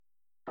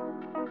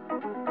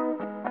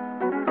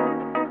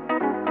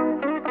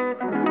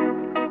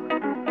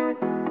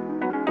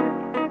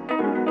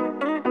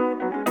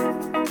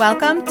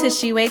Welcome to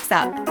She Wakes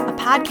Up, a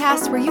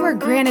podcast where you are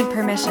granted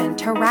permission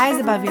to rise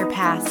above your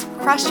past,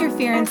 crush your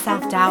fear and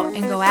self-doubt,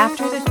 and go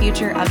after the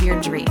future of your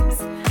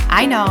dreams.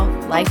 I know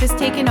life has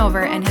taken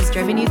over and has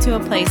driven you to a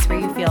place where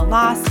you feel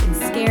lost and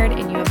scared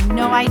and you have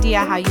no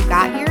idea how you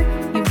got here.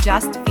 You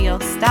just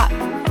feel stuck.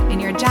 In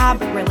your job,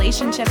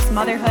 relationships,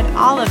 motherhood,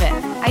 all of it.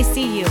 I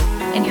see you,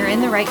 and you're in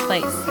the right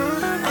place.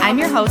 I'm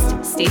your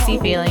host, Stacey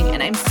Failing,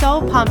 and I'm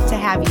so pumped to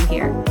have you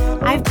here.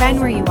 I've been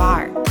where you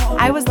are.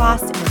 I was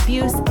lost in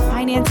abuse,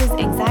 finances,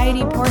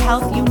 anxiety, poor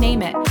health, you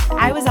name it.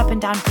 I was up and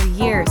down for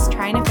years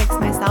trying to fix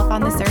myself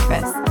on the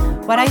surface.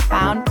 What I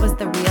found was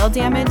the real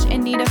damage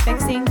in need of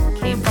fixing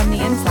came from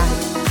the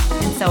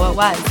inside. And so it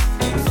was.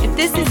 If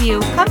this is you,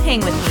 come hang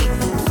with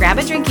me. Grab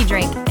a drinky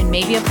drink and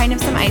maybe a pint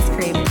of some ice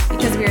cream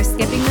because we are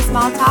skipping the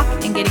small talk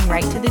and getting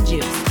right to the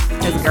juice.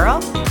 Because girl,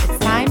 it's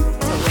time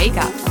to wake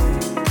up.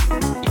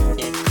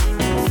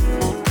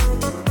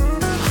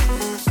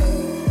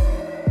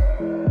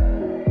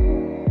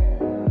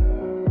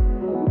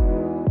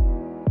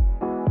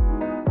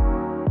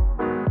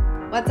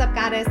 What's up,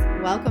 goddess?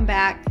 Welcome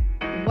back.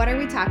 What are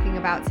we talking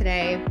about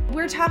today?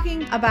 We're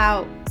talking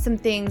about some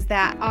things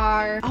that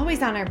are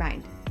always on our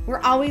mind.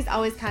 We're always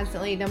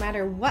constantly, no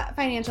matter what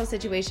financial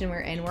situation we're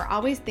in, we're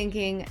always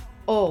thinking,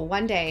 oh,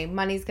 one day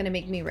money's going to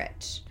make me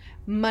rich.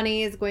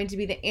 Money is going to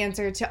be the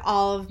answer to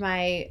all of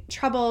my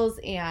troubles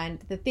and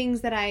the things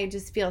that I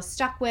just feel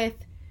stuck with.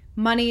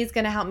 Money is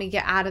going to help me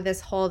get out of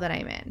this hole that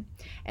I'm in.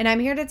 And I'm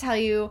here to tell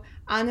you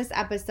on this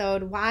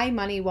episode why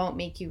money won't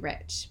make you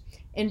rich.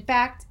 In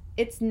fact,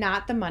 it's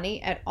not the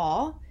money at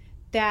all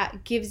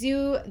that gives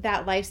you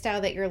that lifestyle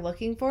that you're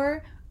looking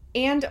for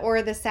and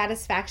or the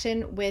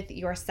satisfaction with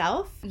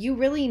yourself. You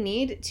really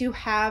need to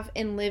have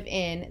and live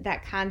in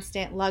that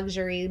constant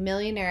luxury,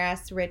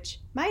 millionaire-ass rich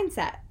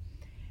mindset.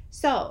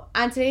 So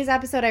on today's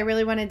episode, I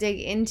really want to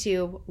dig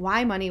into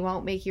why money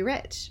won't make you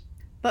rich.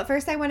 But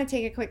first, I want to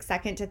take a quick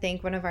second to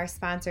thank one of our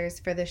sponsors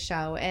for the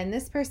show. And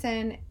this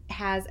person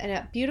has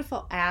a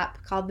beautiful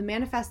app called the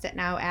Manifest It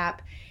Now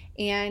app.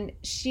 And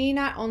she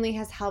not only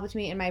has helped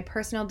me in my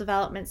personal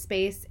development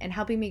space and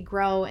helping me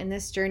grow in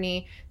this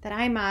journey that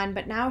I'm on,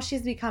 but now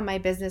she's become my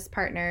business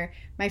partner,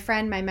 my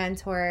friend, my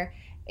mentor,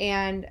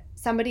 and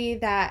somebody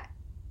that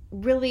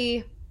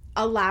really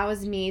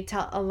allows me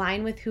to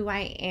align with who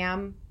I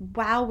am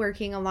while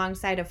working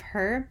alongside of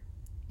her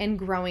and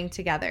growing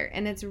together.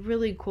 And it's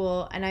really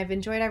cool, and I've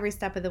enjoyed every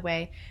step of the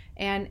way.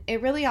 And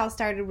it really all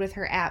started with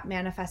her app,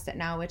 Manifest It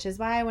Now, which is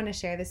why I want to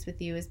share this with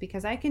you, is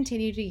because I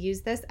continue to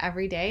use this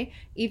every day,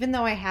 even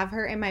though I have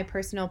her in my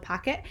personal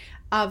pocket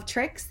of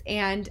tricks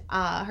and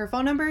her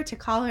phone number to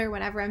call her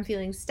whenever I'm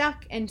feeling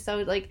stuck. And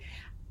so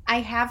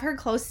I have her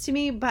close to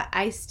me, but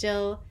I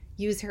still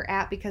use her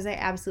app because I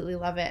absolutely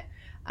love it.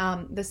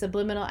 The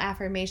subliminal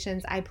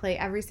affirmations I play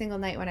every single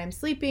night when I'm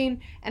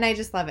sleeping, and I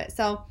just love it.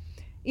 So,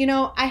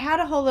 I had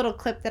a whole little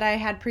clip that I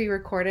had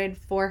pre-recorded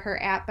for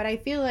her app, but I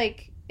feel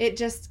like it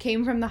just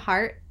came from the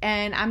heart,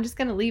 and I'm just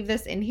going to leave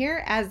this in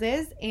here as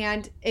is.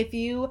 And if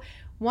you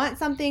want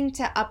something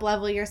to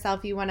up-level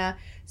yourself, you want to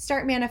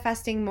start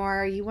manifesting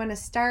more, you want to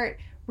start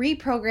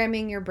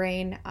reprogramming your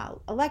brain,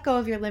 let go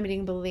of your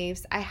limiting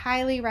beliefs, I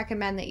highly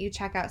recommend that you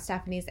check out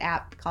Stephanie's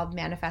app called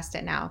Manifest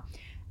It Now.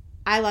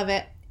 I love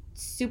it.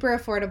 Super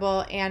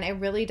affordable, and it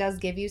really does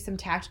give you some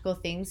tactical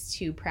things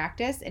to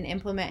practice and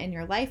implement in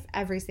your life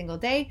every single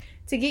day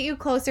to get you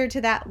closer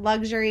to that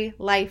luxury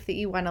life that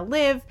you want to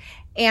live,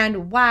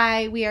 and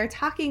why we are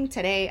talking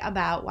today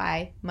about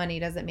why money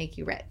doesn't make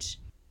you rich.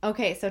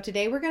 Okay, so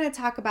today we're going to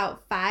talk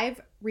about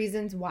 5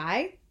 reasons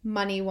why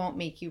money won't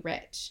make you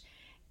rich.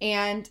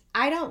 And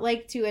I don't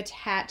like to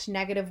attach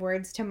negative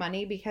words to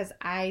money because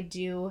I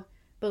do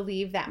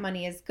believe that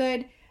money is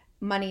good,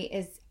 money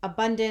is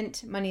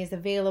abundant, money is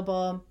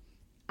available.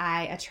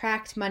 I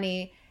attract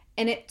money,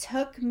 and it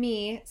took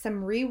me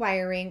some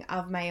rewiring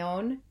of my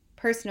own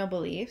personal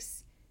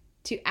beliefs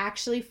to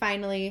actually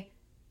finally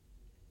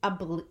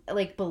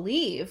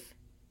believe,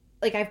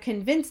 I've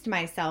convinced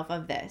myself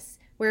of this,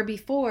 where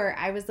before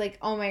I was like,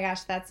 oh my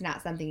gosh, that's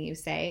not something you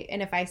say.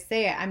 And if I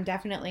say it, I'm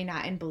definitely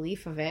not in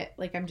belief of it.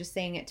 I'm just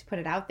saying it to put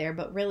it out there.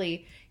 But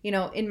really,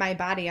 in my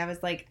body, I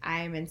was like,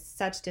 I'm in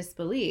such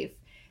disbelief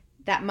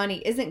that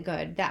money isn't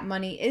good, that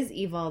money is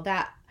evil,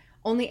 that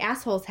only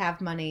assholes have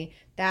money,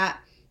 that,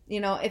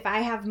 if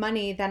I have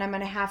money, then I'm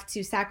going to have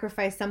to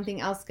sacrifice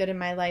something else good in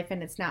my life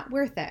and it's not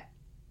worth it.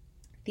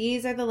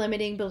 These are the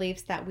limiting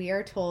beliefs that we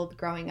are told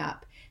growing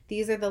up.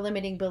 These are the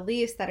limiting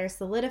beliefs that are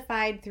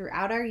solidified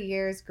throughout our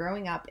years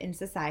growing up in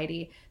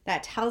society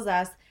that tells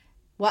us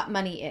what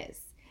money is.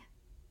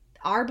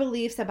 Our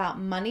beliefs about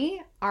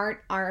money aren't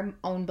our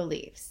own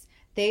beliefs.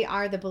 They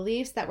are the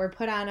beliefs that were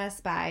put on us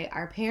by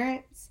our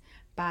parents,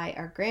 by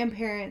our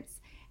grandparents,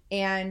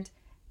 and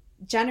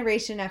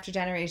generation after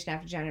generation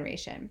after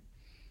generation.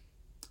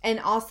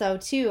 And also,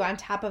 too, on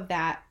top of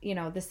that,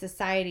 the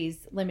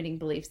society's limiting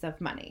beliefs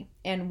of money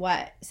and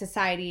what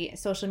society,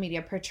 social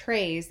media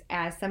portrays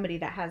as somebody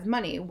that has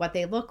money, what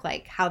they look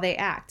like, how they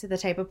act, the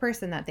type of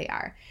person that they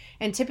are.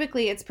 And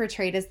typically it's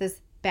portrayed as this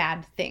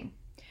bad thing.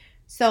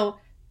 So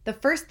The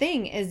first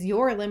thing is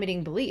your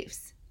limiting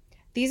beliefs.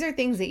 These are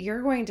things that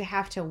you're going to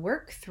have to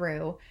work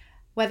through,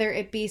 whether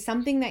it be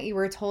something that you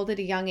were told at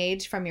a young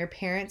age from your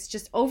parents.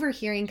 Just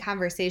overhearing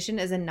conversation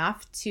is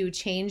enough to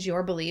change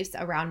your beliefs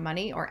around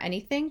money, or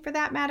anything for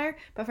that matter.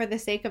 But for the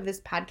sake of this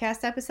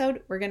podcast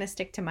episode, we're going to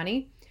stick to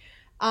money.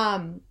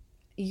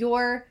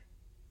 Your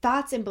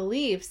thoughts and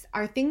beliefs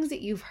are things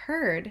that you've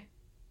heard,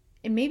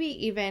 and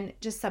maybe even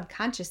just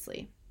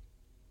subconsciously.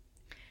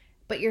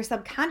 But your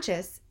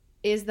subconscious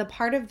is the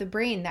part of the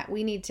brain that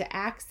we need to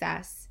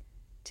access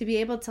to be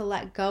able to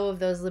let go of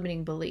those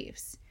limiting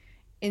beliefs.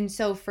 And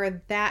so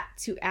for that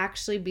to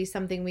actually be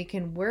something we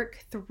can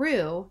work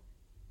through,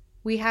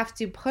 we have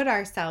to put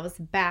ourselves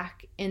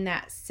back in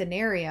that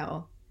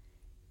scenario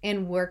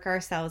and work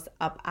ourselves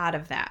up out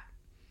of that.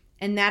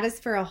 And that is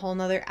for a whole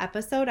nother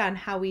episode on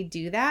how we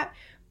do that.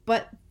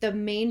 But the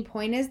main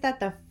point is that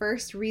the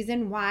first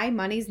reason why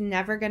money's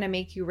never going to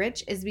make you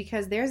rich is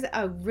because there's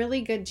a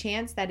really good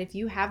chance that if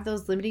you have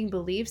those limiting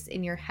beliefs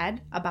in your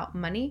head about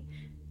money,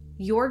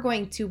 you're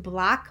going to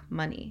block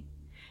money.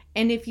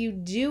 And if you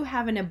do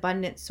have an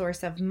abundant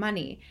source of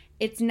money,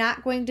 it's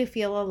not going to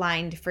feel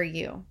aligned for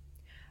you.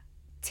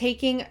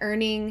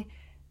 Earning,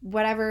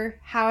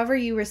 however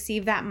you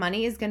receive that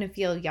money is going to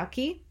feel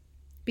yucky,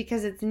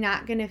 because it's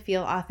not going to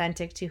feel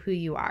authentic to who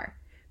you are.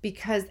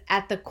 Because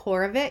at the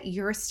core of it,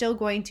 you're still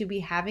going to be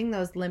having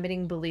those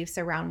limiting beliefs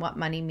around what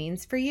money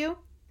means for you.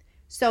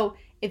 So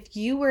if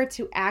you were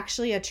to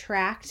actually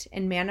attract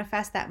and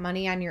manifest that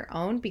money on your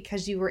own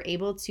because you were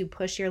able to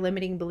push your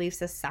limiting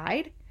beliefs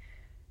aside,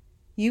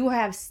 you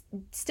have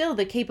still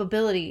the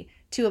capability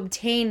to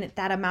obtain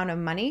that amount of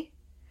money,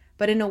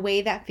 but in a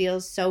way that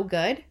feels so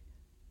good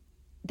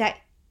that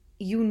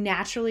you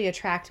naturally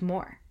attract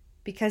more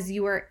because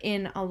you are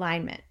in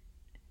alignment.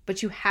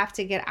 But you have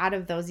to get out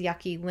of those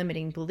yucky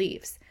limiting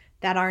beliefs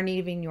that aren't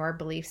even your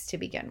beliefs to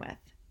begin with.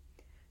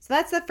 So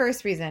that's the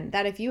first reason,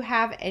 that if you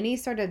have any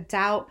sort of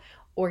doubt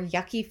or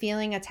yucky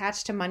feeling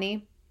attached to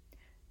money,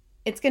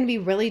 it's going to be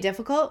really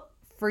difficult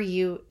for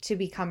you to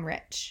become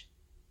rich.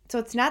 So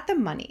it's not the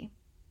money.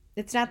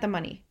 It's not the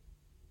money.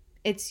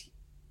 It's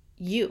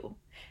you.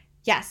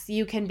 Yes,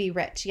 you can be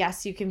rich.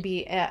 Yes, you can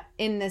be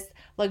in this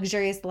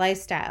luxurious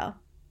lifestyle,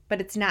 but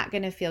it's not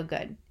going to feel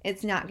good.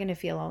 It's not going to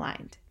feel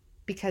aligned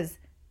because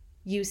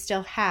you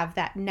still have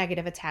that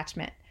negative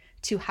attachment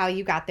to how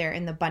you got there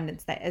and the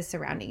abundance that is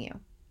surrounding you.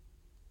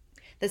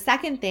 The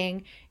second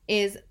thing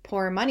is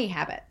poor money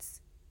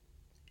habits.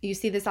 You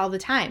see this all the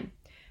time.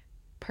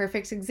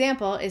 Perfect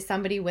example is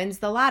somebody wins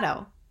the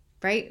lotto,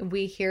 right?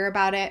 We hear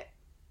about it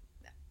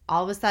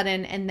all of a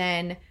sudden and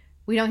then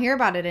we don't hear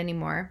about it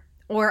anymore.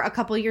 Or a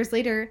couple years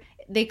later,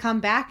 they come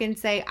back and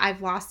say,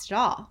 I've lost it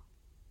all.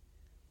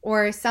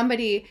 Or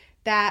somebody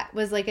that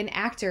was like an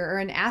actor or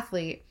an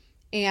athlete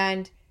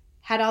and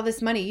had all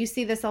this money. You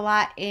see this a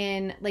lot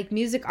in like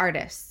music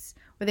artists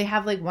where they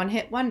have like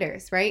one-hit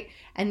wonders, right?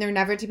 And they're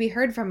never to be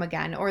heard from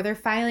again, or they're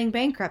filing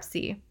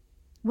bankruptcy.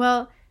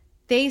 Well,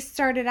 they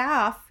started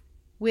off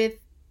with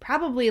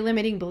probably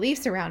limiting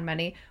beliefs around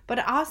money, but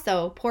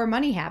also poor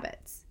money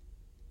habits.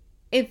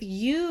 If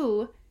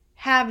you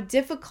have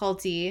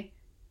difficulty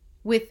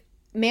with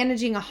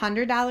managing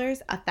 $100,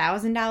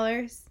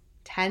 $1,000,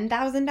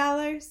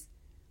 $10,000,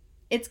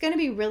 it's going to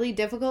be really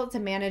difficult to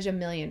manage $1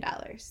 million.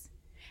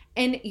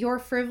 And your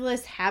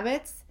frivolous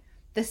habits,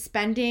 the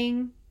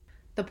spending,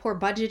 the poor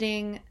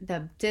budgeting,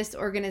 the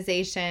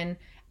disorganization,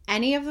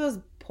 any of those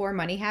poor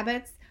money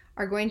habits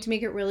are going to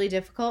make it really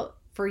difficult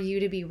for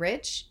you to be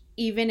rich,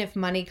 even if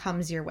money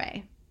comes your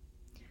way.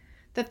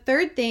 The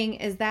third thing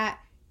is that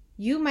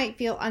you might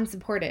feel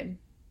unsupported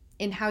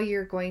in how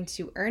you're going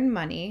to earn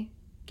money,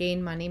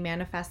 gain money,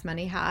 manifest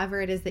money, however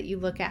it is that you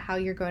look at how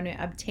you're going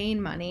to obtain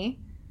money,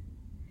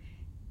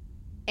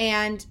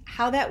 and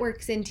how that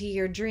works into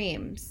your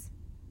dreams.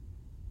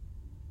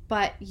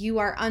 But you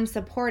are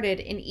unsupported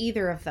in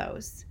either of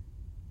those,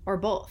 or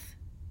both,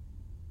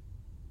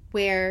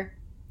 where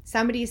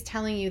somebody's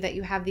telling you that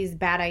you have these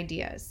bad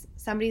ideas.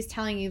 Somebody's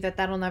telling you that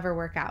that'll never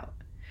work out.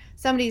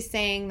 Somebody's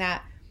saying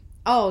that,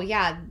 oh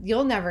yeah,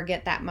 you'll never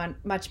get that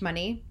much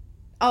money.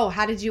 Oh,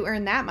 how did you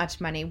earn that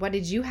much money? What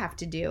did you have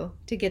to do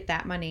to get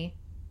that money?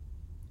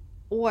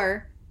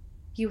 Or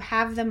you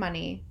have the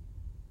money,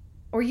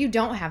 or you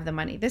don't have the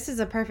money. This is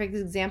a perfect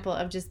example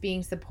of just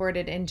being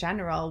supported in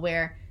general,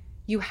 where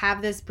you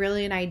have this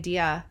brilliant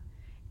idea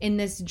in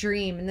this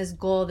dream, in this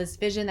goal, this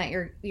vision that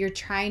you're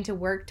trying to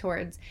work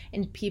towards,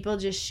 and people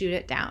just shoot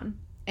it down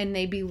and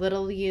they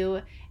belittle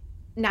you,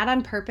 not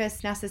on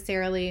purpose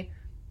necessarily,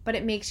 but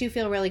it makes you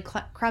feel really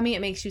crummy.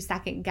 It makes you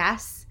second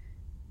guess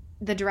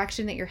the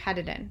direction that you're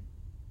headed in.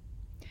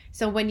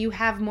 So when you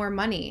have more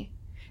money,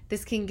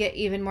 this can get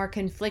even more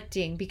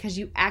conflicting because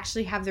you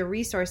actually have the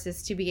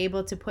resources to be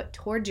able to put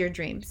towards your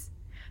dreams,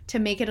 to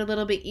make it a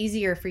little bit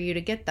easier for you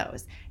to get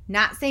those.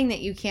 Not saying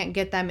that you can't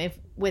get them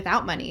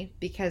without money,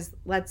 because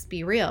let's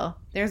be real,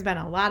 there's been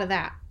a lot of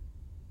that.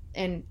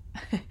 And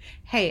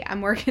hey,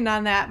 I'm working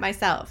on that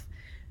myself.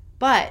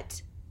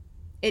 But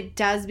it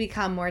does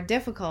become more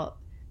difficult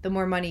the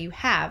more money you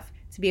have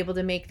to be able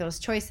to make those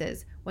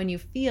choices when you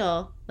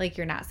feel like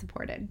you're not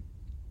supported.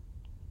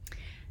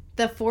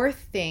 The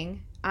fourth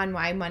thing on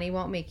why money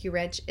won't make you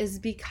rich is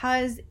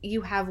because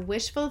you have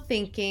wishful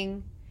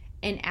thinking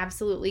and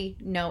absolutely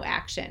no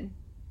action,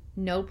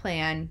 no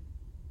plan,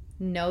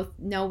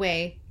 no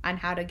way on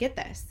how to get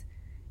this.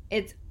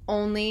 It's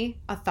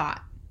only a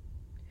thought,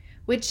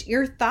 which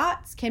your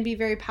thoughts can be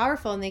very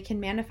powerful and they can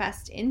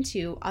manifest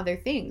into other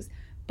things,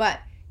 but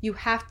you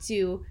have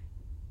to,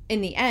 in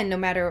the end, no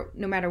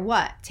matter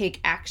what, take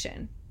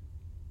action.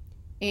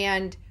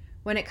 And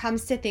when it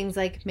comes to things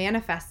like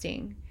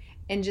manifesting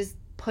and just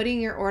putting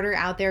your order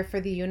out there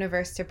for the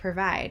universe to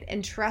provide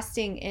and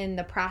trusting in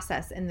the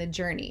process and the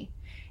journey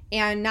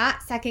and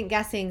not second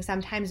guessing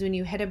sometimes when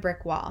you hit a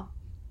brick wall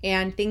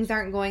and things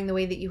aren't going the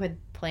way that you had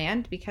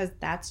planned, because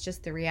that's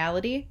just the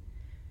reality.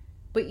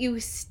 But you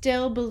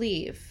still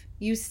believe,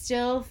 you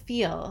still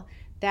feel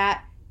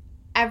that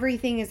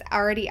everything is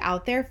already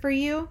out there for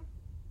you.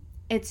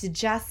 It's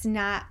just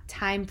not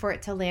time for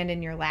it to land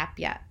in your lap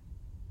yet.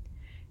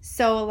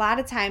 So a lot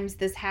of times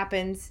this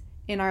happens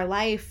in our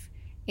life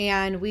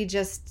and we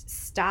just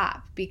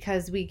stop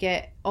because we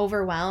get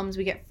overwhelmed,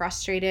 we get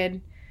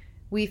frustrated.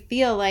 We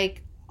feel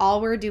like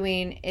all we're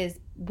doing is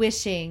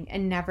wishing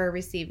and never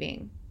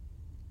receiving.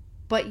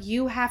 But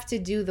you have to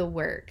do the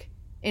work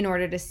in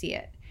order to see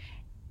it.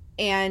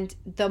 And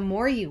the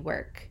more you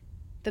work,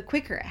 the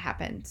quicker it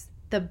happens,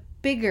 the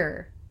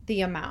bigger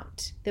the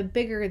amount, the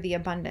bigger the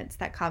abundance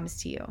that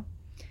comes to you.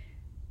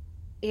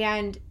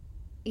 And,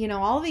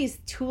 all these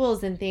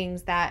tools and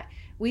things that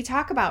we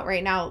talk about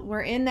right now,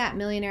 we're in that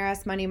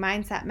Millionaires Money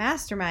Mindset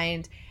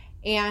Mastermind,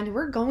 and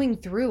we're going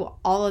through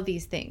all of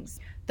these things.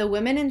 The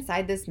women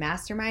inside this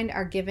mastermind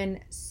are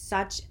given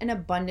such an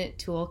abundant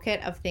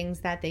toolkit of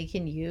things that they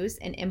can use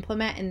and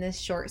implement in this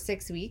short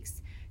 6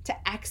 weeks to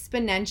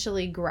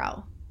exponentially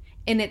grow.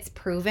 And it's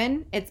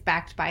proven, it's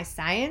backed by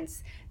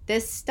science.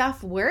 This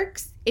stuff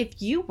works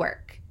if you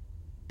work.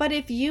 But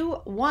if you,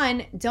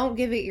 one, don't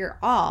give it your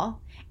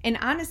all, and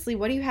honestly,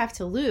 what do you have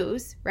to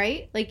lose,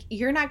 right? Like,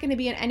 you're not going to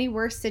be in any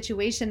worse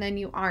situation than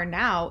you are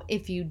now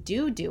if you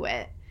do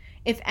it.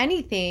 If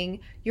anything,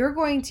 you're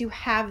going to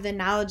have the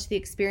knowledge, the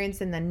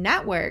experience, and the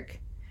network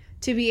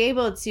to be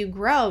able to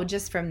grow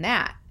just from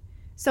that.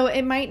 So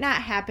it might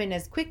not happen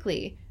as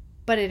quickly,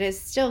 but it is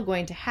still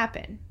going to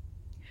happen.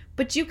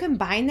 But you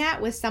combine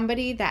that with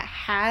somebody that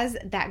has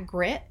that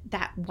grit,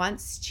 that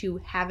wants to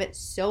have it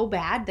so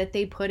bad that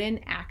they put in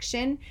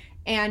action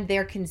and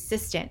they're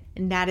consistent.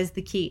 And that is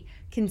the key.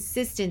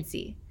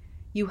 Consistency.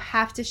 You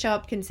have to show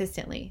up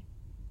consistently.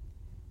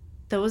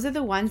 Those are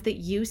the ones that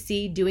you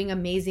see doing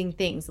amazing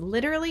things,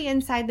 literally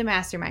inside the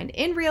mastermind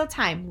in real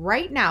time.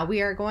 Right now,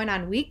 we are going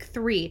on week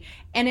 3.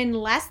 And in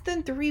less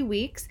than 3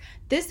 weeks,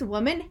 this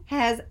woman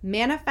has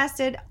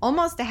manifested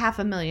almost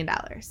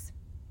 $500,000.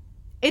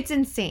 It's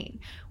insane.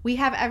 We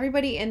have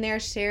everybody in there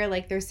share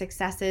like their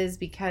successes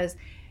because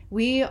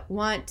we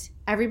want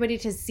everybody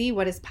to see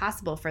what is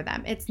possible for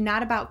them. It's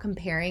not about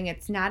comparing.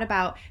 It's not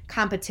about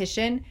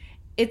competition.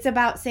 It's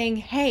about saying,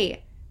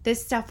 hey,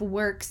 this stuff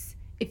works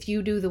if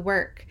you do the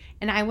work.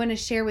 And I want to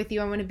share with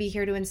you. I want to be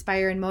here to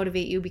inspire and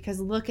motivate you because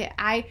look at,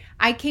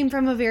 I came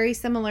from a very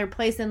similar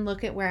place and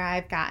look at where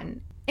I've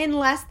gotten in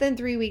less than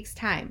 3 weeks'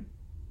 time.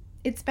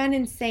 It's been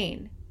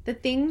insane. The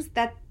things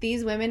that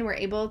these women were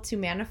able to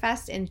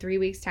manifest in 3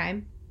 weeks'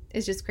 time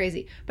is just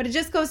crazy. But it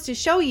just goes to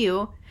show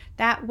you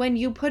that when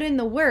you put in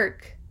the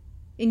work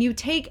and you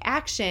take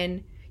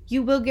action,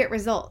 you will get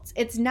results.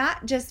 It's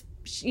not just,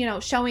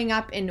 showing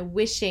up and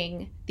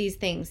wishing these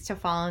things to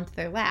fall into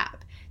their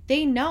lap.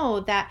 They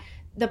know that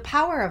the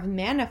power of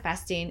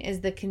manifesting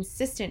is the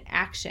consistent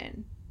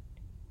action.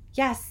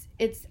 Yes,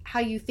 it's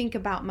how you think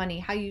about money,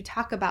 how you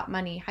talk about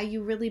money, how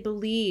you really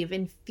believe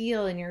and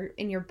feel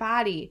in your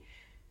body.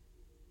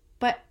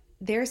 But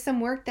there's some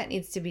work that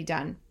needs to be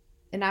done.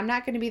 And I'm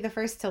not going to be the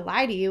first to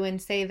lie to you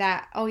and say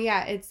that, oh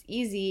yeah, it's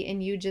easy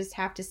and you just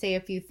have to say a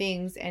few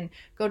things and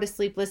go to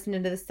sleep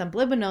listening to the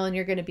subliminal and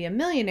you're going to be a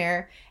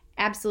millionaire.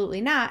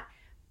 Absolutely not.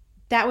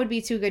 That would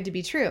be too good to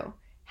be true.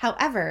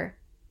 However,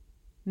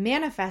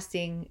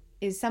 manifesting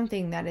is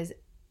something that is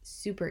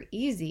super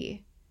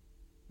easy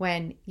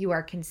when you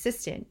are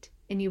consistent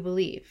and you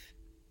believe.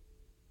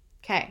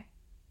 Okay.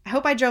 I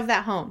hope I drove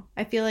that home.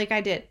 I feel like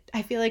I did.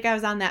 I feel like I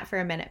was on that for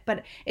a minute.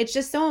 But it's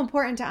just so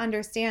important to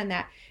understand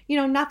that,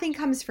 nothing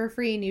comes for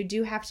free and you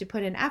do have to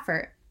put in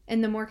effort.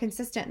 And the more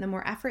consistent and the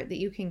more effort that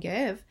you can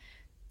give,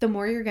 the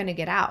more you're going to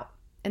get out.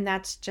 And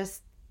that's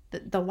just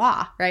the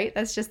law, right?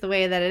 That's just the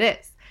way that it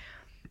is.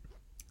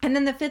 And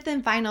then the fifth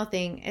and final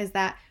thing is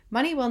that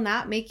money will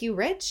not make you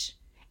rich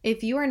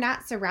if you are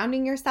not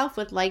surrounding yourself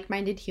with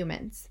like-minded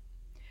humans.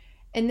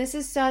 And this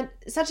is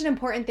such an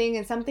important thing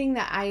and something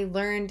that I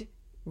learned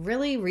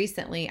really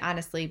recently,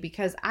 honestly,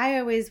 because I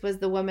always was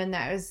the woman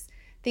that was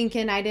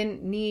thinking I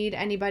didn't need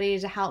anybody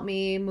to help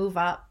me move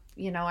up.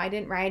 I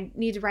didn't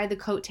need to ride the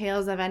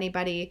coattails of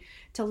anybody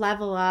to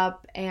level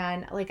up.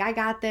 And I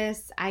got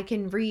this. I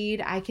can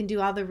read. I can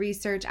do all the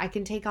research. I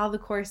can take all the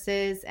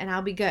courses and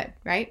I'll be good,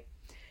 right?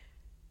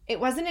 It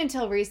wasn't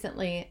until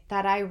recently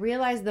that I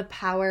realized the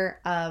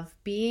power of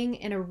being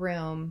in a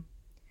room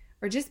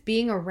or just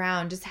being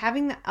around, just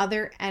having the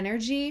other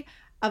energy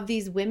of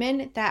these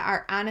women that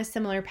are on a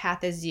similar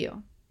path as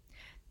you.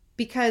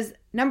 Because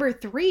number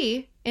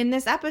 3 in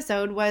this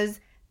episode was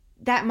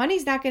that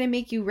money's not going to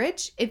make you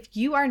rich if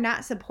you are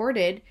not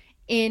supported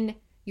in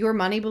your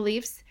money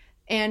beliefs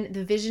and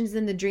the visions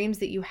and the dreams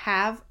that you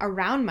have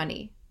around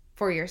money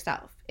for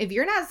yourself. If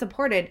you're not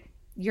supported,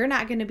 you're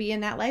not going to be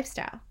in that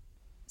lifestyle.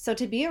 So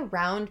to be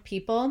around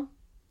people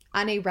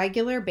on a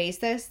regular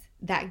basis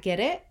that get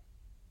it,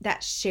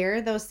 that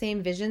share those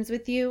same visions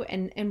with you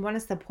and want to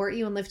support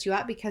you and lift you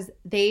up because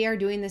they are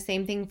doing the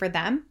same thing for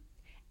them.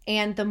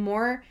 And the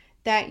more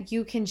that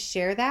you can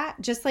share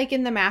that, just like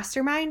in the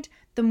mastermind,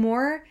 the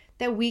more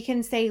that we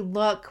can say,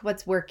 look,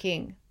 what's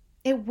working.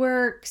 It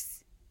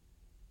works.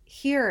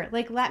 Here,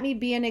 like, let me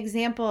be an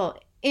example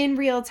in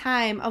real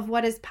time of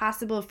what is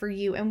possible for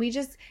you. And we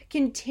just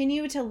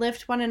continue to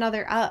lift one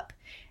another up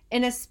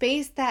in a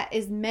space that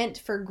is meant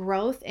for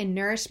growth and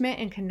nourishment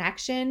and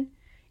connection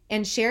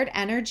and shared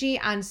energy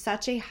on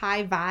such a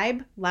high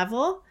vibe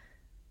level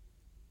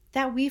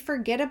that we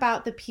forget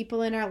about the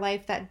people in our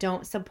life that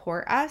don't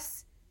support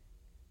us.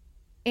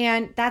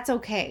 And that's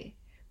okay,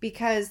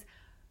 because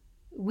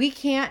we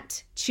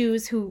can't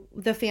choose who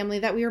the family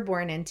that we were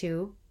born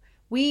into.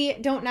 We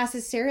don't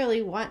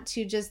necessarily want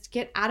to just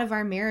get out of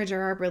our marriage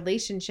or our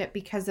relationship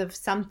because of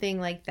something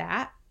like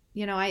that.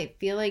 You know, I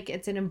feel like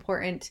it's an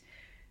important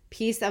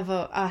piece of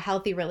a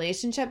healthy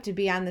relationship to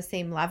be on the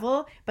same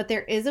level, but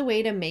there is a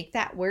way to make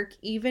that work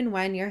even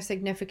when your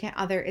significant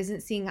other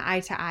isn't seeing eye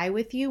to eye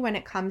with you when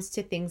it comes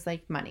to things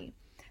like money.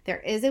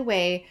 There is a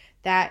way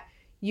that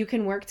you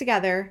can work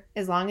together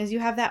as long as you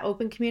have that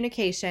open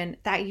communication,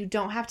 that you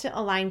don't have to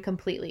align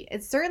completely.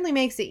 It certainly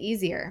makes it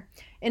easier.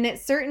 And it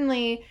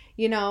certainly,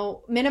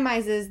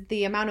 minimizes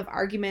the amount of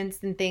arguments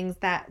and things,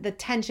 that the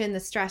tension, the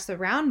stress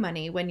around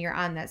money when you're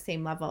on that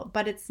same level.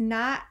 But it's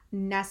not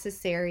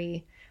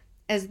necessary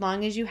as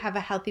long as you have a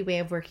healthy way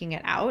of working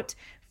it out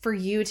for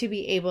you to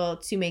be able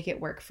to make it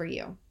work for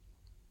you.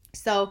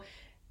 So,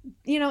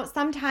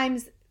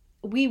 sometimes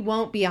we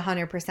won't be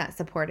 100%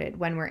 supported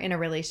when we're in a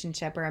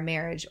relationship or a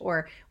marriage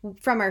or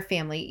from our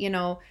family.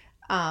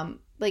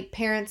 Like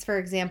parents, for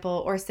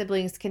example, or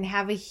siblings can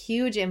have a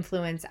huge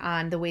influence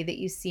on the way that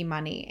you see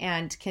money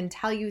and can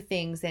tell you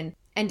things and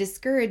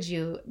discourage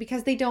you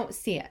because they don't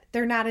see it.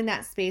 They're not in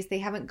that space. They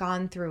haven't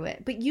gone through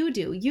it, but you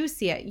do. You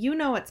see it. You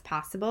know it's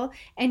possible,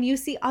 and you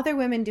see other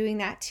women doing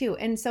that too.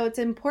 And so it's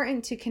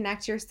important to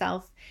connect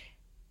yourself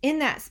in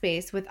that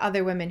space with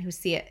other women who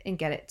see it and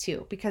get it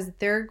too, because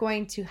they're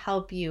going to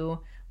help you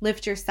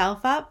lift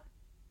yourself up,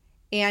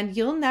 and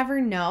you'll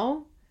never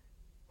know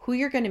who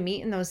you're going to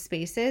meet in those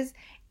spaces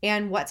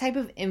and what type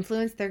of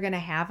influence they're going to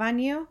have on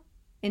you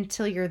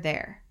until you're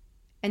there.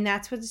 And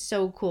that's what's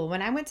so cool.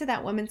 When I went to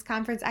that women's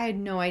conference, I had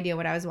no idea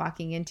what I was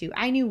walking into.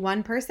 I knew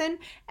one person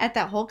at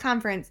that whole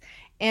conference,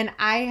 and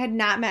I had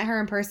not met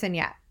her in person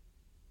yet.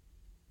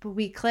 But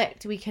we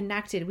clicked, we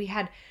connected, we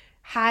had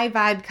high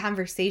vibe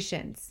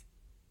conversations.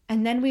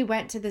 And then we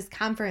went to this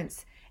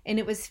conference, and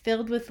it was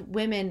filled with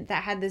women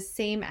that had the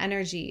same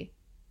energy.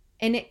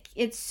 And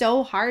it's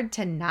so hard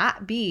to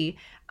not be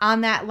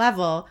on that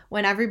level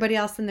when everybody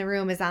else in the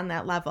room is on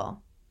that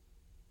level.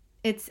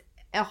 It's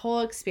a whole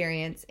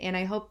experience, and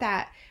I hope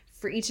that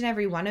for each and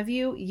every one of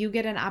you, you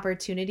get an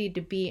opportunity to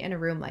be in a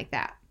room like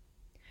that,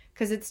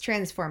 because it's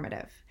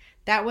transformative.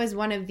 That was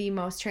one of the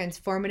most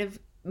transformative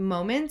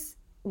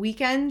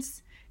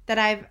weekends that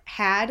I've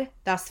had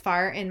thus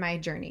far in my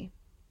journey.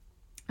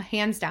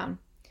 Hands down.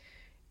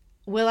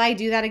 Will I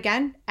do that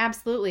again?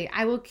 Absolutely.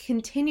 I will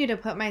continue to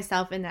put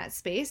myself in that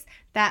space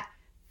that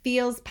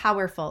feels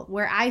powerful,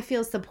 where I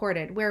feel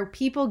supported, where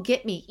people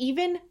get me.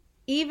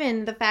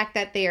 Even the fact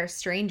that they are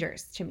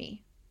strangers to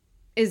me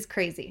is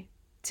crazy.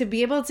 To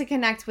be able to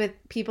connect with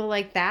people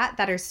like that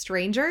are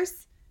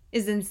strangers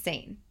is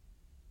insane.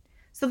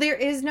 So there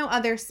is no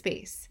other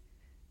space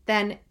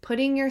than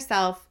putting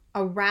yourself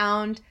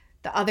around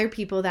the other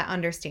people that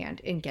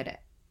understand and get it,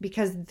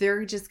 because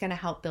they're just going to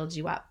help build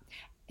you up,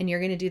 and you're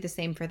going to do the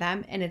same for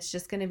them. And it's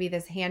just going to be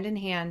this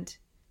hand-in-hand,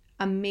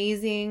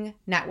 amazing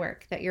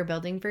network that you're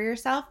building for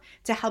yourself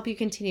to help you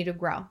continue to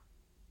grow.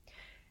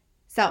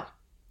 So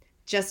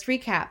just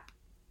recap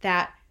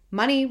that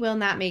money will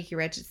not make you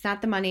rich. It's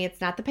not the money.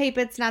 It's not the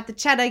paper. It's not the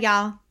cheddar,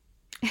 y'all.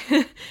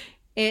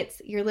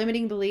 It's your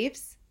limiting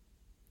beliefs.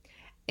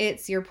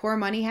 It's your poor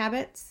money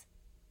habits.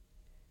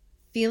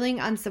 Feeling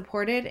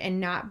unsupported and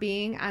not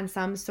being on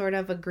some sort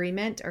of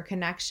agreement or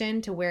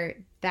connection to where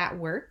that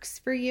works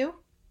for you.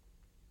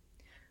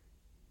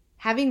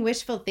 Having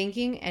wishful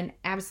thinking and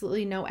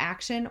absolutely no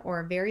action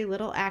or very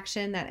little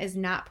action that is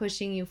not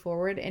pushing you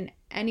forward in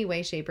any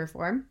way, shape, or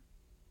form.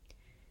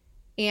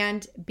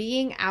 And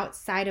being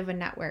outside of a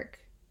network,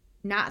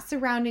 not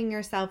surrounding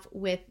yourself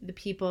with the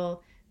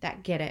people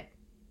that get it,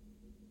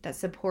 that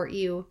support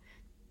you,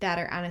 that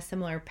are on a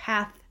similar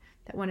path,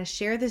 that want to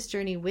share this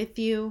journey with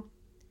you,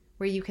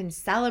 where you can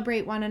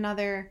celebrate one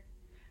another,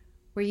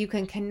 where you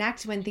can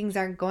connect when things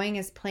aren't going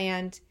as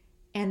planned,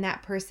 And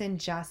that person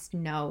just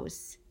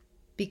knows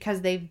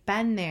because they've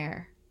been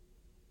there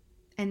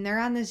and they're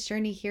on this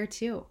journey here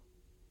too.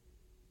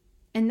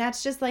 And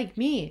that's just like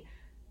me.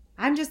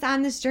 I'm just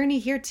on this journey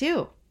here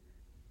too,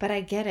 but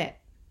I get it.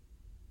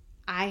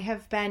 I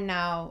have been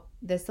now,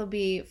 this will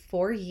be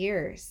 4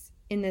 years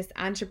in this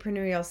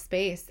entrepreneurial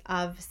space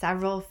of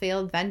several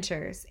failed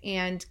ventures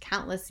and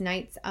countless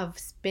nights of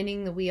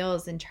spinning the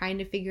wheels and trying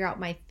to figure out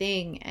my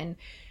thing and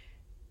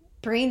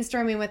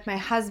brainstorming with my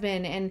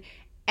husband and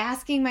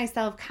asking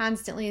myself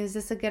constantly, is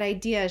this a good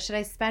idea? Should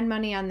I spend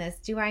money on this?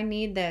 Do I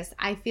need this?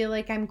 I feel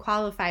like I'm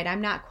qualified.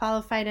 I'm not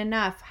qualified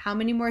enough. How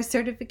many more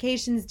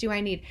certifications do I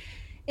need?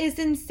 It's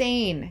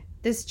insane,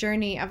 this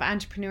journey of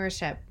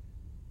entrepreneurship.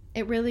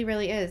 It really,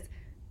 really is.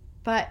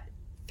 But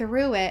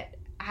through it,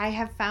 I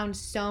have found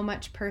so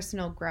much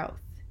personal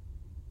growth.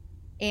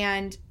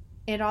 And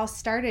it all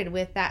started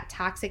with that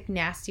toxic,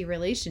 nasty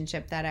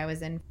relationship that I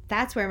was in.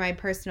 That's where my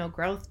personal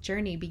growth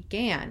journey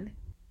began.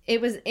 It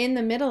was in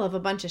the middle of a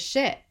bunch of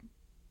shit.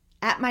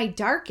 At my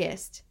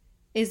darkest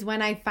is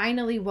when I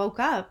finally woke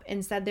up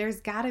and said,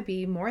 there's got to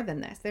be more than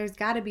this. There's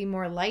got to be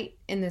more light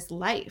in this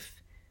life.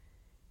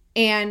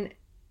 And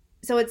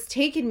so it's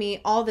taken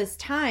me all this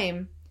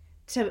time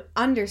to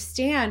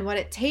understand what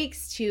it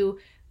takes to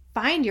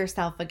find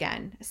yourself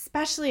again,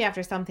 especially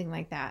after something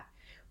like that.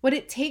 What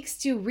it takes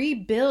to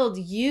rebuild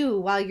you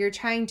while you're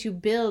trying to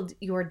build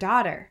your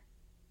daughter,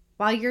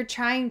 while you're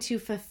trying to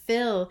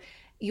fulfill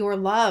your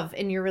love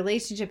and your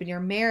relationship and your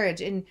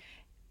marriage and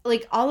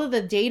like all of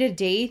the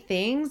day-to-day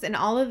things and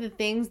all of the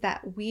things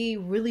that we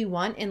really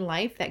want in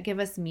life that give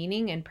us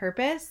meaning and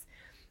purpose.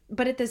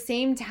 But at the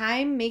same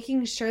time,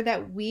 making sure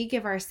that we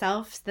give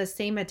ourselves the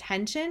same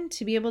attention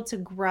to be able to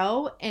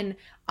grow and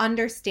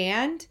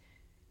understand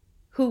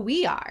who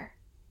we are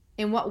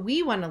and what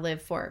we want to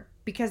live for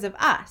because of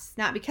us,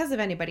 not because of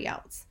anybody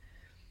else.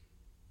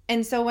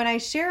 And so when I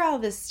share all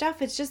this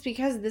stuff, it's just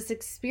because this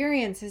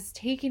experience has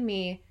taken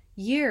me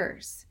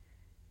years.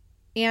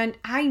 And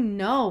I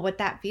know what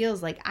that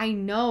feels like. I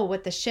know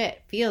what the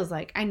shit feels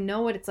like. I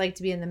know what it's like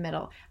to be in the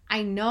middle.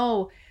 I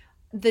know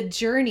the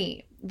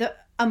journey, the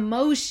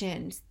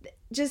emotions,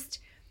 just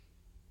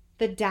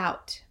the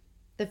doubt,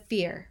 the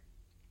fear.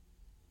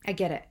 I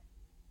get it.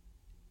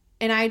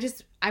 And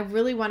I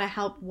really want to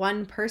help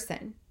one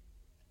person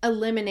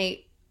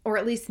eliminate or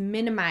at least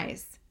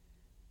minimize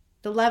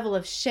the level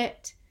of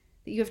shit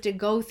that you have to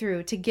go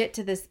through to get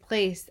to this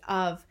place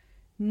of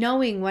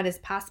knowing what is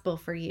possible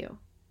for you.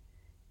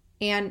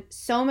 And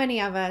so many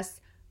of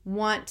us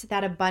want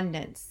that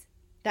abundance,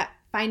 that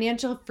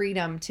financial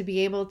freedom to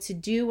be able to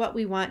do what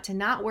we want, to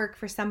not work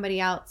for somebody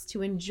else,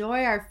 to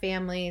enjoy our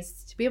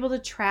families, to be able to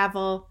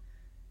travel.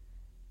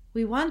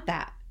 We want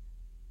that.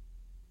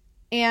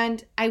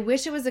 And I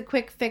wish it was a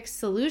quick fix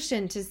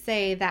solution to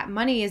say that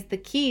money is the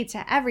key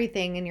to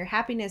everything and your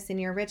happiness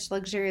and your rich,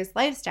 luxurious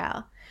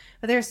lifestyle.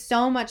 But there's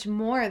so much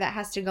more that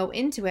has to go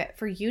into it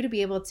for you to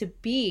be able to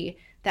be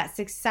that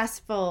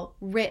successful,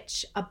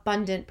 rich,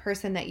 abundant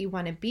person that you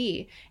want to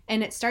be.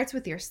 And it starts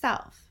with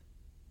yourself.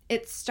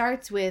 It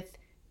starts with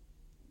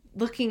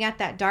looking at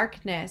that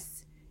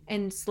darkness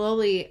and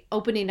slowly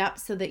opening up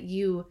so that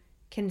you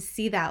can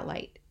see that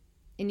light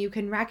and you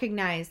can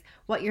recognize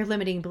what your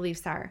limiting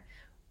beliefs are.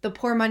 The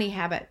poor money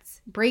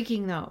habits,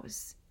 breaking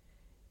those,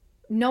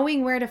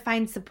 knowing where to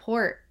find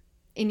support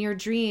in your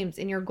dreams,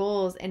 in your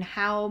goals, and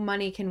how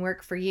money can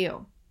work for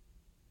you.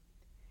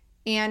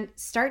 And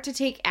start to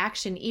take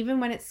action even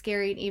when it's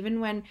scary, even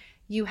when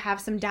you have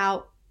some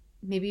doubt.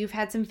 Maybe you've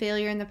had some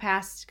failure in the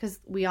past, because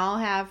we all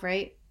have,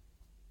 right?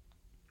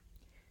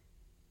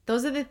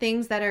 Those are the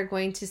things that are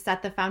going to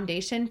set the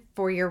foundation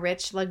for your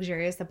rich,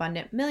 luxurious,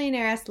 abundant,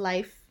 millionaire-esque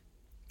life.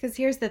 Because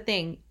here's the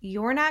thing,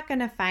 you're not going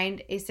to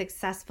find a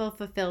successful,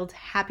 fulfilled,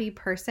 happy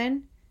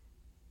person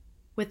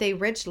with a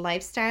rich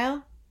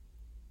lifestyle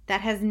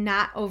that has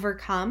not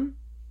overcome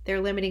their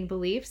limiting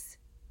beliefs,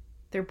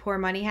 their poor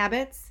money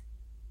habits.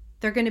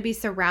 They're going to be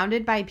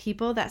surrounded by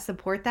people that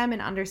support them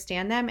and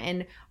understand them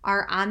and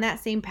are on that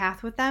same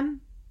path with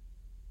them.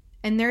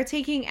 And they're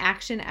taking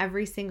action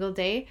every single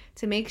day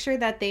to make sure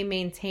that they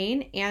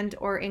maintain and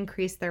or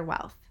increase their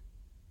wealth.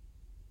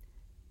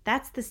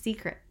 That's the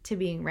secret to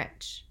being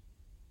rich.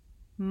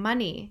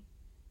 Money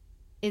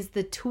is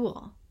the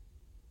tool.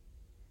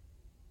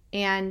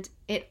 And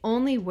it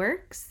only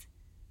works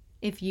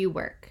if you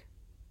work.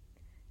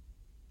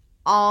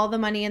 All the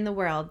money in the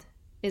world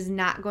is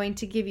not going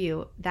to give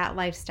you that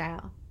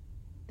lifestyle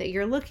that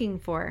you're looking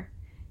for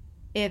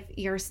if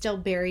you're still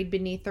buried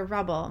beneath the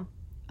rubble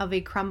of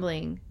a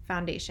crumbling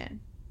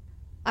foundation.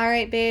 All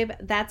right, babe,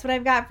 that's what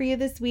I've got for you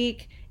this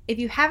week. If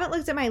you haven't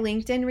looked at my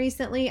LinkedIn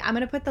recently, I'm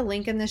going to put the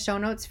link in the show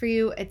notes for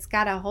you. It's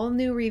got a whole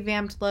new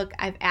revamped look.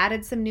 I've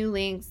added some new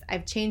links.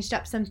 I've changed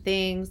up some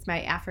things.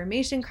 My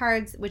affirmation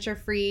cards, which are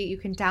free, you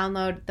can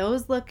download.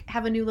 Those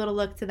have a new little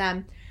look to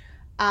them.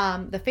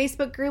 The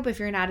Facebook group, if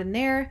you're not in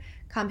there,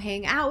 come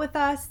hang out with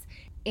us.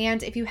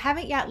 And if you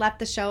haven't yet left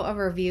the show a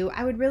review,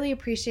 I would really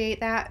appreciate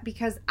that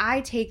because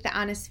I take the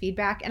honest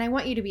feedback and I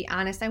want you to be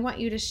honest. I want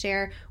you to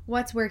share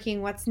what's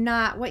working, what's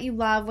not, what you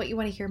love, what you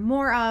want to hear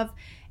more of.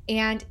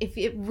 And if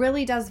it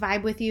really does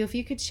vibe with you, if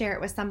you could share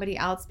it with somebody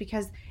else,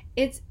 because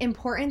it's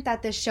important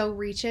that this show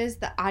reaches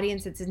the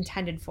audience it's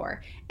intended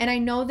for. And I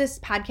know this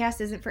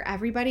podcast isn't for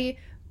everybody,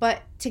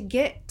 but to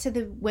get to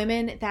the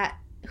women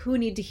who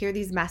need to hear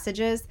these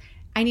messages,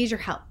 I need your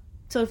help.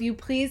 So if you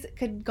please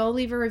could go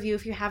leave a review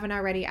if you haven't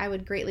already, I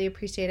would greatly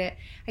appreciate it.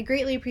 I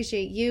greatly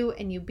appreciate you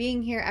and you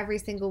being here every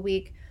single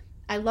week.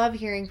 I love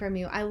hearing from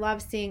you. I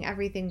love seeing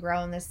everything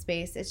grow in this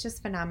space. It's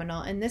just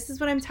phenomenal. And this is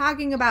what I'm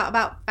talking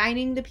about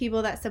finding the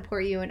people that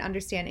support you and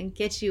understand and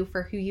get you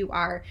for who you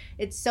are.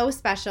 It's so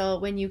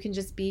special when you can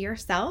just be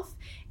yourself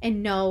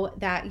and know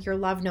that you're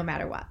loved no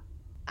matter what.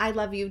 I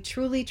love you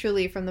truly,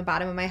 truly from the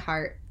bottom of my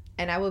heart.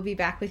 And I will be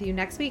back with you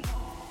next week.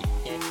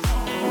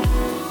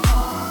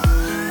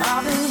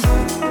 I've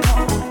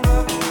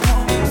been